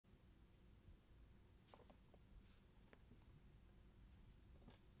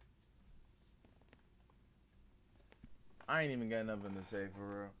I ain't even got nothing to say for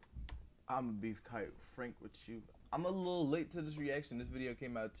real. I'm a beef kite frank with you. I'm a little late to this reaction. This video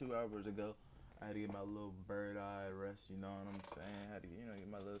came out 2 hours ago. I had to get my little bird eye rest, you know what I'm saying? I had to, get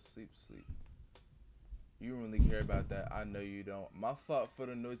my little sleep. You don't really care about that. I know you don't. My fault for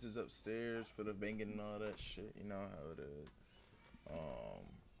the noises upstairs, for the banging and all that shit. You know how it is.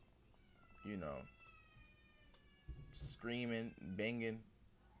 You know, screaming, banging,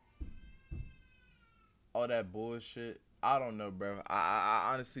 all that bullshit. I don't know, bro.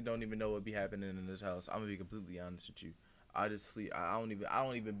 I honestly don't even know what be happening in this house. I'm gonna be completely honest with you. I just sleep. I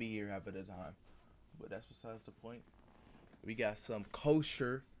don't even be here half of the time. But that's besides the point. We got some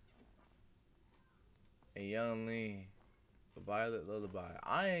kosher and Young Lean, Violet Lullaby.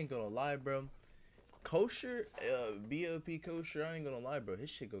 I ain't gonna lie, bro. Kosher, BLP Kosher. I ain't gonna lie, bro.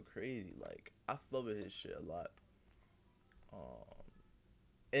 His shit go crazy. Like I flow with his shit a lot.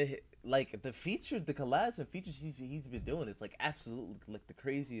 Like the collabs and features he's been doing, it's like absolutely like the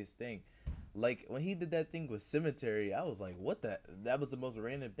craziest thing. Like when he did that thing with Cemetery, I was like, what that was the most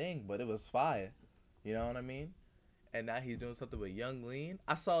random thing, but it was fire. You know what I mean? And now he's doing something with Young Lean.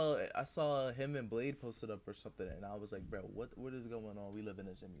 I saw him and Blade posted up or something, and I was like, bro, what is going on? We live in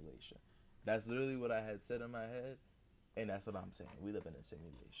a simulation. That's literally what I had said in my head, and that's what I'm saying. We live in a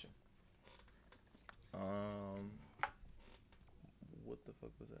simulation. What the fuck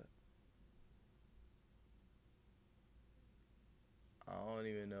was that? I don't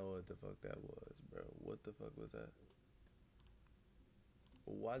even know what the fuck that was, bro. What the fuck was that?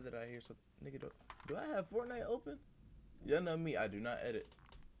 Why did I hear something? Nigga, do I have Fortnite open? Y'all know me, I do not edit.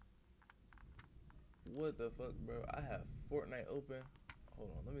 What the fuck, bro? I have Fortnite open.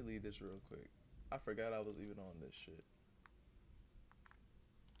 Hold on, let me leave this real quick. I forgot I was even on this shit.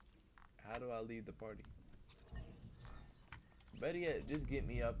 How do I leave the party? Better yet, just get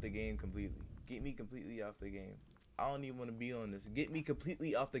me off the game completely. Get me completely off the game. I don't even want to be on this. Get me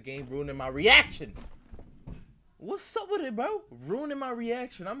completely off the game, ruining my reaction. What's up with it, bro? Ruining my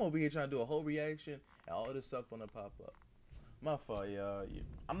reaction. I'm over here trying to do a whole reaction, and all this stuff wanna pop up. My fault, y'all.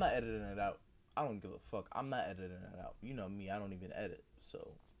 I'm not editing it out. I don't give a fuck. I'm not editing it out. You know me, I don't even edit.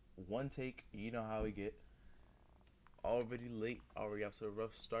 So, one take, you know how we get. Already late, already off to a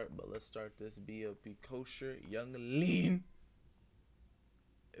rough start, but let's start this BLP Kosher, Young Lean,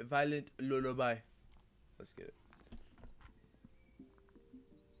 Violent Lullaby. Let's get it.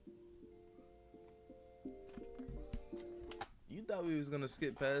 You thought we was gonna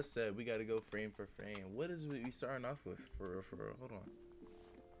skip past that. We gotta go frame for frame. What is we starting off with? For hold on.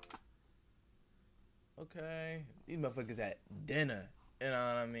 Okay, these motherfuckers at dinner. You know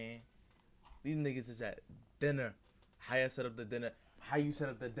what I mean? These niggas is at dinner. How you set up the dinner? How you set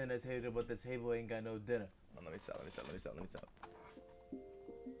up the dinner table, but the table ain't got no dinner? Oh, let me stop.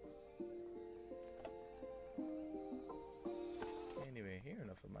 Ain't even hear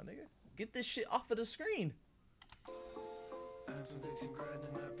enough of my nigga. Get this shit off of the screen.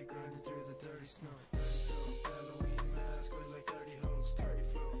 Grinding, I be grinding through the dirty snow. Halloween mask with like 30 holes, 30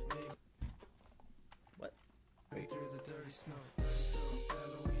 flow. What? Wait. Through the dirty snow.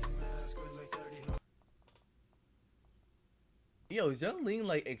 Halloween mask with like 30 holes. Yo, is Young Lean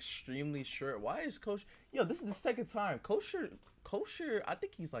like extremely short? Why is Kosher? Yo, this is the second time. Kosher, I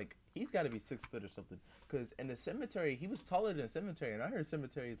think he's gotta be 6 foot or something. Cause in the Cemetery, he was taller than Cemetery, and I heard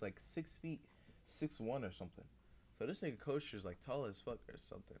Cemetery is like 6 feet, 6'1" or something. So this nigga Kosher is like tall as fuck or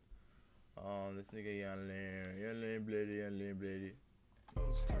something. This nigga Young Lean Blady. Maybe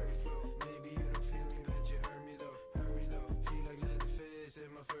you don't feel me, but you heard me though. Hurry though, feel like leather face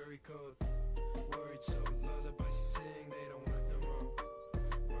in my furry coat. Worried so, lullabies you sing, they don't work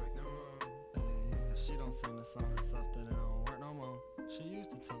no more. She don't sing the song and stuff that it don't work no more. She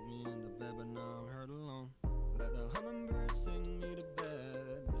used to tuck me in the bed, but now I'm hurt alone. Let the hummingbird sing me to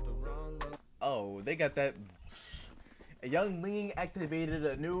bed. It's the wrong love. Oh, they got that. Young Lean activated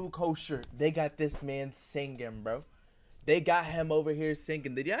a new Kosher. They got this man singing, bro. They got him over here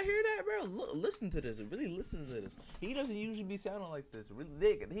singing. Did y'all hear that, bro? Listen to this. Really listen to this. He doesn't usually be sounding like this.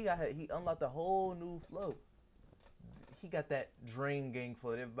 Really, he unlocked a whole new flow. He got that Dream Gang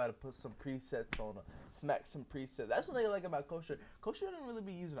flow. They're about to put some presets on him. Smack some presets. That's what they like about Kosher. Kosher doesn't really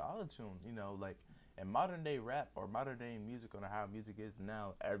be using autotune. You know, like in modern day rap or modern day music on how music is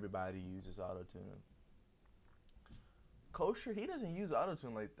now, everybody uses autotune. Kosher, he doesn't use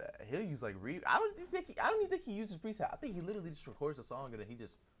autotune like that. He'll use like I don't even think he uses preset. I think he literally just records a song and then he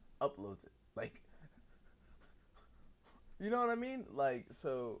just uploads it. Like, you know what I mean? Like,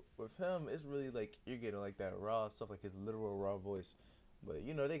 so with him, it's really like you're getting like that raw stuff, like his literal raw voice. But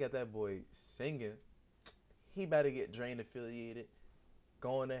you know, they got that boy singing. He about to get Drain affiliated.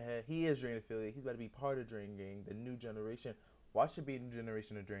 going ahead. He is Drain affiliate. He's about to be part of Drain Gang, the new generation. Watch it be a new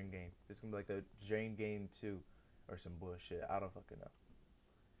generation of Drain Gang. It's gonna be like a Drain Gang 2 or some bullshit. I don't fucking know.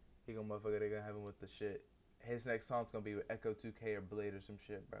 He gonna motherfucker. They gonna have him with the shit. His next song's gonna be with Echo 2K or Blade or some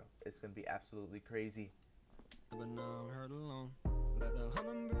shit, bro. It's gonna be absolutely crazy. But now I'm hurt alone. Let the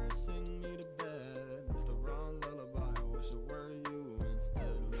hummingbird sing me to bed. It's the wrong lullaby. I wish it were you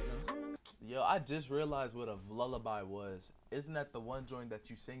instead. Yo, I just realized what a lullaby was. Isn't that the one joint that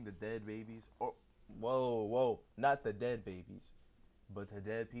you sing the dead babies? Or, whoa, not the dead babies, but the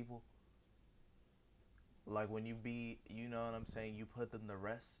dead people. Like when you be, you know what I'm saying, you put them to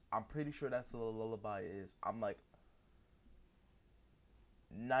rest. I'm pretty sure that's what a lullaby is. I'm like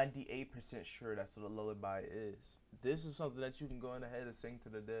 98% sure that's what a lullaby is. This is something that you can go in ahead and sing to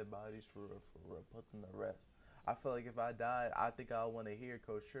the dead bodies for put them to rest. I feel like if I died, I think I want to hear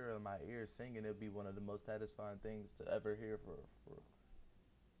KOSHER in my ears singing. It'd be one of the most satisfying things to ever hear for.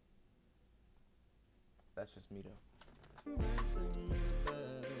 That's just me though.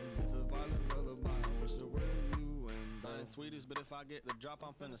 Swedish, but if I get the drop,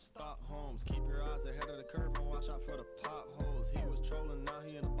 I'm finna stop homes. Keep your eyes ahead of the curve and watch out for the potholes. He was trolling, now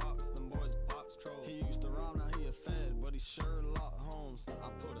he in a box. Them boys box trolls. He used to rhyme, now he a fed, but he Sherlock Holmes. I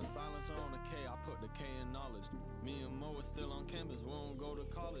put a silencer on the K, I put the K in knowledge. Me and Mo is still on campus, we don't go to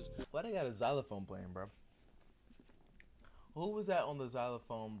college. Why they got a xylophone playing, bro? Who was that on the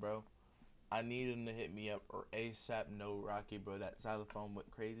xylophone, bro? I need him to hit me up, or ASAP no Rocky, bro. That xylophone went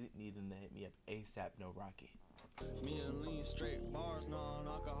crazy. Need him to hit me up ASAP no Rocky. Me and lean straight bars,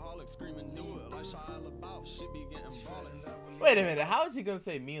 non-alcoholic, screaming do it like Shia LaBeouf, shit be getting ballin'. Wait a minute, how is he gonna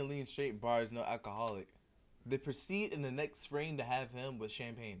say me and lean straight bars, no alcoholic? They proceed in the next frame to have him with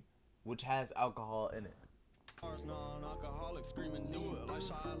champagne, which has alcohol in it. Bars, non-alcoholic, screaming do it like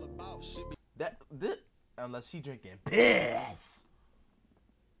Shia LaBeouf, shit be unless he drinking piss.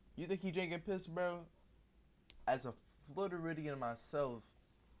 You think he drinking piss, bro? As a Floridian myself,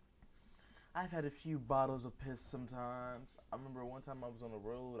 I've had a few bottles of piss sometimes. I remember one time I was on the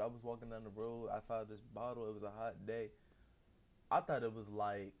road. I was walking down the road. I found this bottle. It was a hot day. I thought it was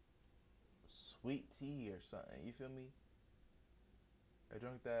like sweet tea or something. You feel me? I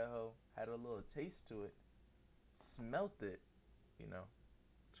drank that hoe. Had a little taste to it. Smelt it. You know.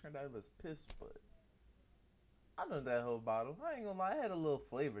 Turned out it was piss, but I know that whole bottle. I ain't gonna lie. It had a little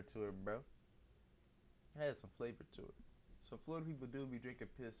flavor to it, bro. It had some flavor to it. So Florida people do be drinking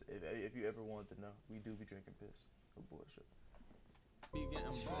piss. If you ever wanted to know, we do be drinking piss. No bullshit. be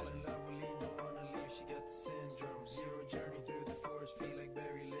getting ballin'. Don't wanna leave, she got the syndrome. Zero journey through the forest, feel like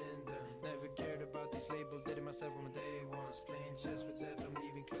Barry Lyndon. Never cared about these labels, did it myself from day one. Playing chess with death, I'm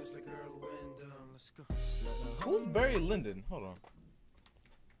leaving clues like Earl Wyndham. Let's go. Who's Barry Lyndon? Hold on.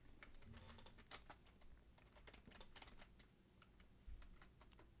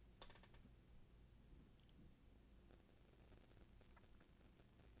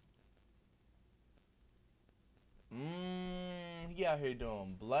 He out here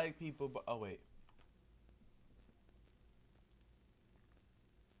doing black people, but oh wait.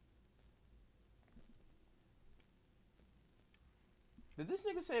 Did this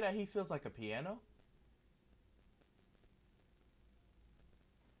nigga say that he feels like a piano?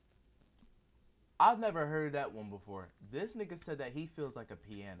 I've never heard that one before. This nigga said that he feels like a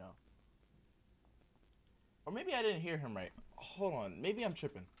piano. Or maybe I didn't hear him right. Hold on, maybe I'm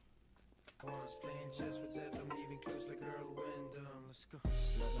tripping. Playing chess with death, I'm leaving clues like Earl Wyndham. Let's go.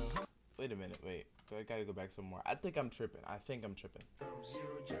 Wait a minute, wait. I gotta go back some more. I think I'm tripping. Zero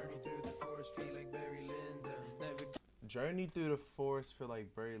journey through the forest, feel like Barry Lyndon. Never Journey through the forest feel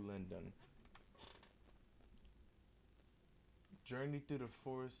like Barry Lyndon. Journey through the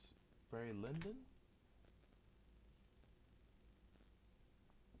forest, Barry Lyndon?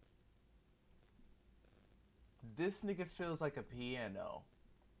 This nigga feels like a piano.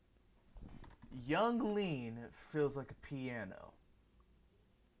 Young Lean feels like a piano.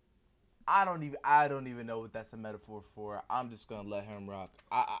 I don't even know what that's a metaphor for. I'm just gonna let him rock.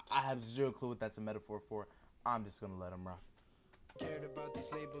 I have zero clue what that's a metaphor for. I'm just gonna let him rock. cared about these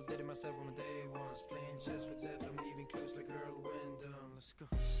labels, did it myself from day one. Playing chess with death, I'm leaving clues like Earl Wyndham. Let's go.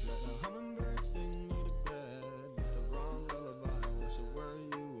 Let the hummingbird sing me to bed. It's the wrong lullaby, wish it were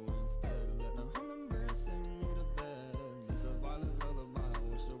you instead. Let the hummingbird sing me to bed. It's a violent lullaby,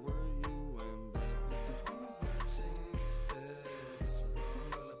 wish it were you in bed. Let the hummingbird sing me to bed. It's a wrong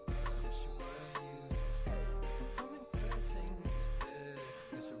lullaby, wish it were you instead. Let the hummingbird sing me to bed.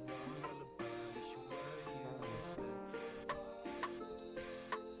 It's a wrong lullaby, wish it were you instead.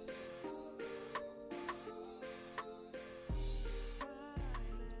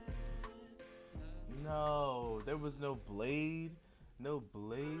 No, there was no Blade, No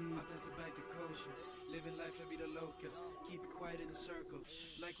blade. I pass it back to kosher. Living life la vida loca. Keep it quiet in the circle.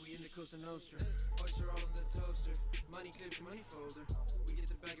 Like we in the Cosa Nostra. Oyster all in the toaster. Money clip, money folder. We get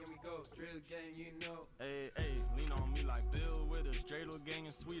the bag and we go. Drill gang, you know. Hey, hey, lean on me like Bill Withers, dreidel gang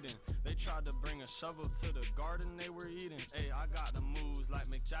in Sweden. They tried to bring a shovel to the garden they were eating. Hey, I got the moves like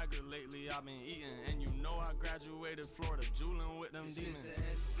Mick Jagger lately, I've been eating. And you know I graduated Florida, juuling with them demons. This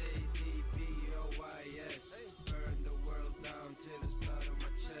is SADBOYS. Burn the world down till it's blood on my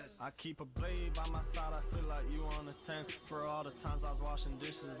chest. I keep a blade by my side, I feel like you on a 10. For all the times I was washing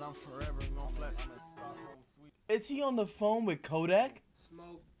dishes, I'm forever gonna flex. I'm in Stockholm, sweet. Is he on the phone with Kodak?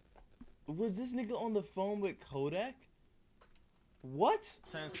 Smoke. Was this nigga on the phone with Kodak? What?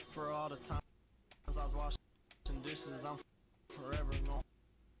 10 for all the times I was washing dishes, I'm forever gonna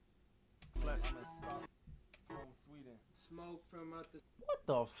flex. I'm in Stockholm, Sweden. Smoke from out the. What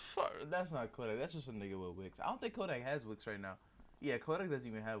the fuck? That's not Kodak. That's just a nigga with wigs. I don't think Kodak has wigs right now. Yeah, Kodak doesn't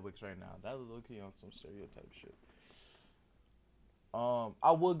even have wigs right now. That was looking on some stereotype shit.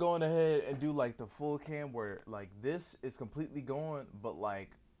 I would go on ahead and do like the full cam where like this is completely going, but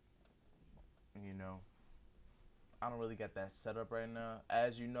like, you know, I don't really got that set up right now.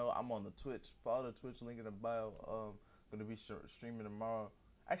 As you know, I'm on the Twitch. Follow the Twitch link in the bio. Gonna be streaming tomorrow.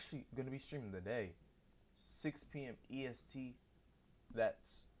 Actually, gonna be streaming today, 6 p.m. EST.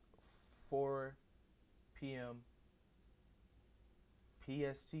 That's 4 p.m.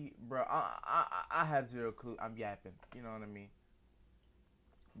 PST. Bro, I have zero clue. I'm yapping. You know what I mean?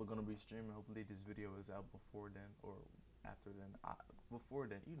 We're gonna be streaming. Hopefully, this video is out before then or after then. Before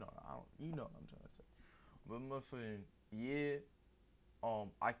then, you know, you know what I'm trying to say. But motherfucking yeah,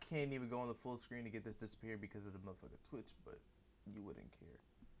 I can't even go on the full screen to get this disappeared because of the motherfucking Twitch, but you wouldn't care.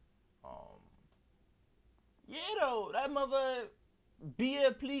 Yeah though, that mother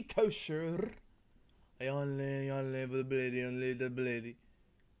BLP kosher. Y'all for the blady.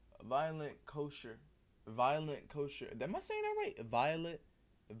 Violent kosher. Violent kosher. Am I saying that right? Violet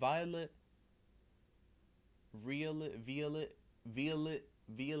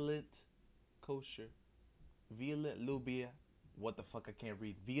kosher. Violet Lubia. What the fuck? I can't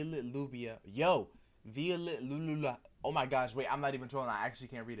read. Violet Lubia. Yo. Violet Lulula. Oh my gosh. Wait, I'm not even trolling. I actually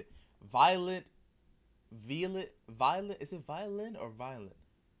can't read it. Violet. Is it violin or violent?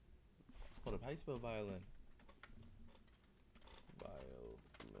 Hold up. How you spell violin?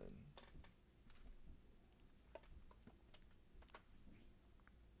 Violin.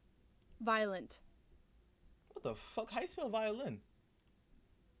 Violent. What the fuck? How you spell violin?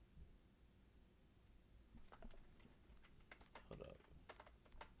 Hold up.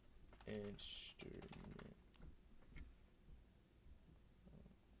 Instrument.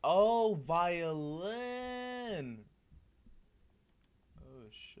 Oh, violin. Oh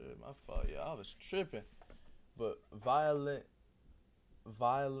shit, my fault. Yeah, I was tripping. But violent.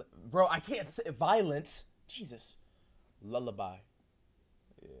 Bro, I can't say violence. Jesus. Lullaby.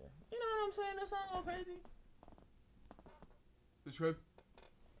 Yeah. You know what I'm saying? That sounds a little crazy. The trip.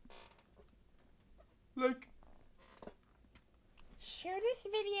 Like. Share this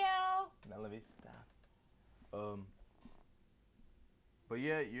video. Now let me stop. But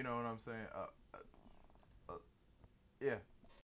yeah, you know what I'm saying. Yeah.